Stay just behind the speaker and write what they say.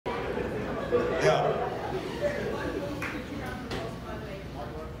Yeah.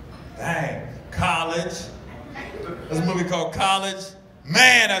 Dang. College. There's a movie called College.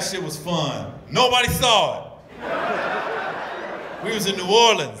 Man, that shit was fun. Nobody saw it. We was in New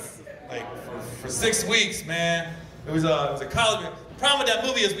Orleans, like for 6 weeks, man. It was a college. The problem with that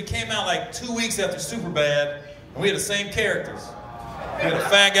movie is we came out like 2 weeks after Superbad, and we had the same characters. We had a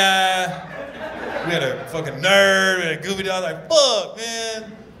fat guy, we had a fucking nerd, we had a goofy dog. Like, fuck,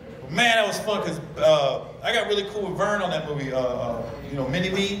 man. But man, that was fun because I got really cool with Vern on that movie. You know, Mini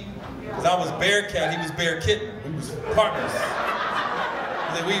Me, because I was Bearcat, he was Bear Kitten. We was partners.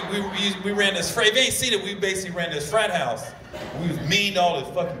 We ran this frat. If you ain't seen it, we basically ran this frat house. We was mean to all the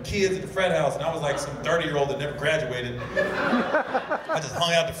fucking kids at the frat house, and I was like some 30-year-old that never graduated. I just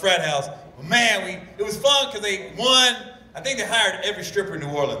hung out at the frat house. But man, it was fun because I think they hired every stripper in New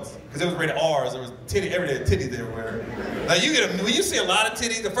Orleans because it was rated R's. There was every day titties everywhere. Like when you see a lot of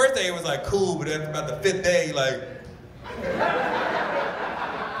titties, the first day it was like cool, but after about the 5th day, like.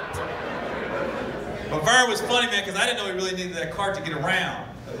 But Vern was funny, man, because I didn't know he really needed that cart to get around.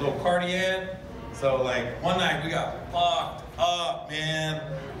 That little cart he had. So like one night we got fucked up, man,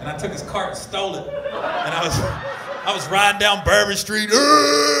 and I took his cart and stole it. And I was riding down Bourbon Street,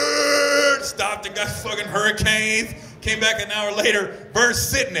 stopped and got fucking hurricanes. Came back an hour later, Vern's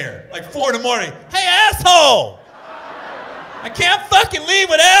sitting there, like 4 in the morning. Hey, asshole! I can't fucking leave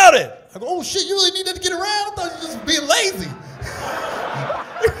without it. I go, oh shit, you really needed to get around? I thought you were just being lazy.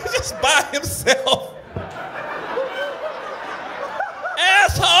 He was just by himself.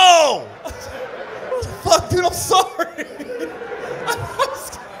 Asshole! Fuck, dude, I'm sorry.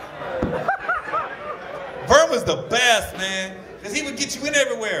 Vern was the best, man, because he would get you in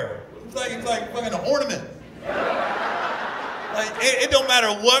everywhere. He was like fucking an ornament. Like, it don't matter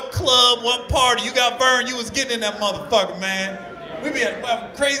what club, what party, you got Vern, you was getting in that motherfucker, man. We be having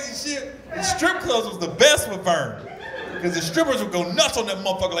crazy shit. And strip clubs was the best with Vern, because the strippers would go nuts on that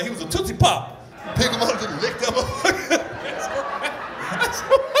motherfucker like he was a Tootsie Pop. Pick him up and lick that motherfucker. I said,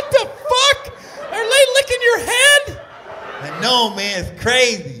 what the fuck? Are they licking your head? Like, no, man, it's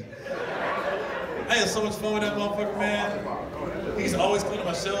crazy. I had so much fun with that motherfucker, man. He's always coming to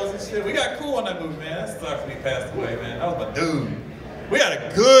my shows and shit. We got cool on that movie, man. That sucks when he passed away, man. That was my dude. We had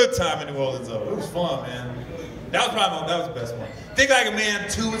a good time in New Orleans, though. It was fun, man. That was the best one. Think Like a Man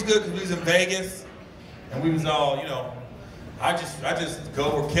 2 was good because we was in Vegas. And we was all, you know, I just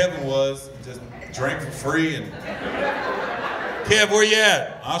go where Kevin was, just drink for free. And Kev, where you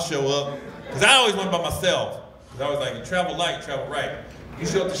at? I'll show up. Because I always went by myself. Because I was like, you travel light, you travel right. You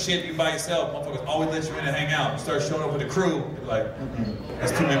show up to shit, you by yourself, motherfuckers always let you in and hang out. You start showing up with the crew, you're like,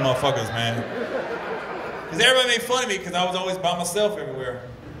 that's too many motherfuckers, man. Because everybody made fun of me because I was always by myself everywhere.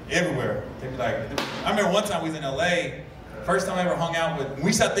 Everywhere. They be like, I remember one time we was in LA, first time I ever hung out with, when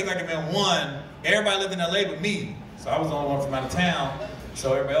we started Think Like a Man 1, everybody lived in LA but me. So I was the only one from out of town.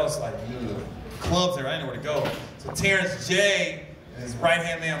 So everybody else like knew the clubs there, I didn't know where to go. So Terrence J and his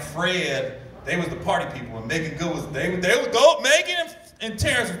right-hand man Fred, they was the party people, and Megan Good was, they would go, Megan and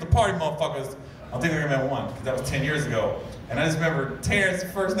Terrence was the party motherfuckers. I think I remember one, because that was 10 years ago. And I just remember Terrence, the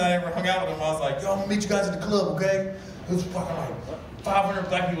first night I ever hung out with him, I was like, yo, I'm gonna meet you guys at the club, okay? It was fucking like 500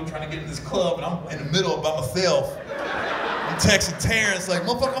 black people trying to get in this club, and I'm in the middle by myself. I'm texting Terrence like,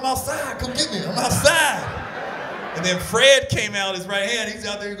 motherfucker, I'm outside, come get me, I'm outside. And then Fred came out, his right hand, he's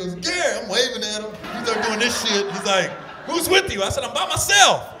out there, he goes, Gary, I'm waving at him. He's out doing this shit. He's like, who's with you? I said, I'm by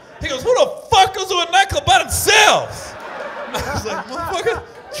myself. He goes, who the fuck goes to a nightclub by themselves? I was like, motherfucker,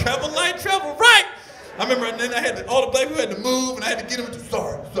 travel light, travel right. I remember, and then I had all the black people had to move, and I had to get them to,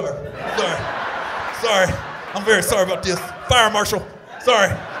 sorry. I'm very sorry about this. Fire marshal, sorry.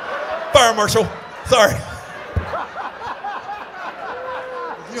 Fire marshal, sorry.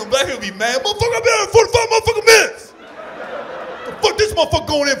 You know, black people be mad. Motherfucker, I've been here 45 motherfucking minutes. What the fuck this motherfucker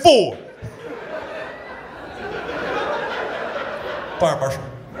going in for? Fire marshal.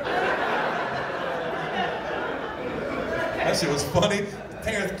 That shit was funny.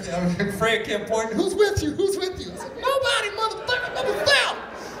 Fred kept pointing, who's with you? Who's with you? I said, nobody, motherfucker, by myself.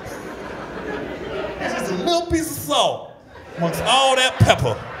 It's just a little piece of salt amongst all that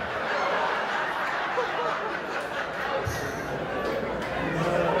pepper.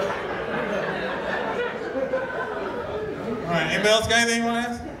 All right, anybody else got anything you want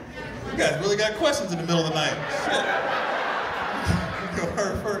to ask? You guys really got questions in the middle of the night. Shit.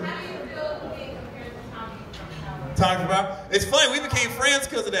 Talking about. It's funny, we became friends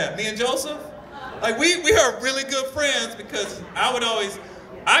because of that. Me and Joseph, like we are really good friends because I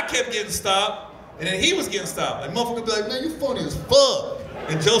kept getting stopped, and then he was getting stopped. Like motherfucker be like, man, you funny as fuck.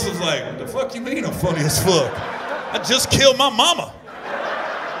 And Joseph's like, what the fuck you mean I'm funny as fuck? I just killed my mama.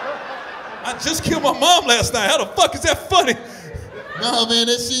 I just killed my mom last night. How the fuck is that funny? No, man,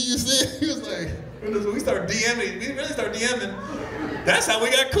 that shit you said, he was like... We started DMing. We really started DMing. That's how we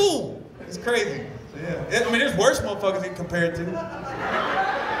got cool. It's crazy. Yeah. I mean, there's worse motherfuckers he can compare it to.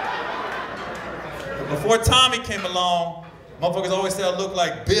 But before Tommy came along, motherfuckers always said I look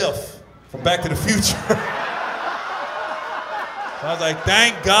like Biff from Back to the Future. So I was like,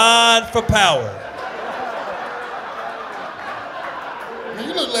 thank God for power. Man,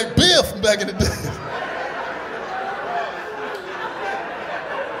 you look like Biff from back in the day.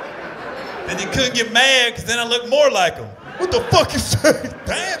 And you couldn't get mad because then I looked more like him. What the fuck you say?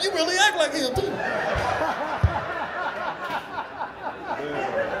 Damn, you really act like him too.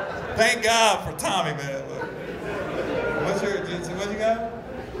 Thank God for Tommy, man.